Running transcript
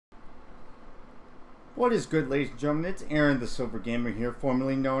What is good, ladies and gentlemen? It's Aaron the Silver Gamer here,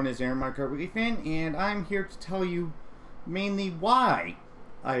 formerly known as Aaron Mario Kart Wii Fan, and I'm here to tell you mainly why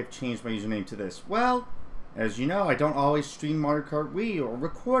I've changed my username to this. Well, as you know, I don't always stream Mario Kart Wii or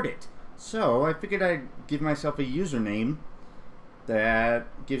record it, so I figured I'd give myself a username that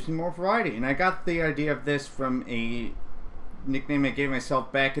gives me more variety. And I got the idea of this from a nickname I gave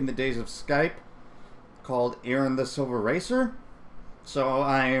myself back in the days of Skype called Aaron the Silver Racer. So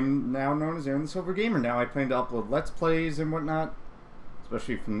I am now known as Aaron the Silver Gamer. Now I plan to upload Let's Plays and whatnot,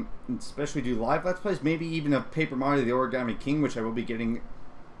 especially do live Let's Plays, maybe even of Paper Mario the Origami King, which I will be getting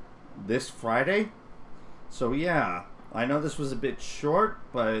this Friday. So yeah, I know this was a bit short,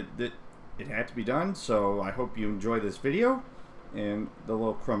 but it had to be done, so I hope you enjoy this video. And the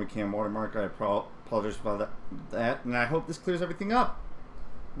little chroma cam watermark, I apologize about that, and I hope this clears everything up.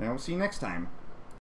 And I will see you next time.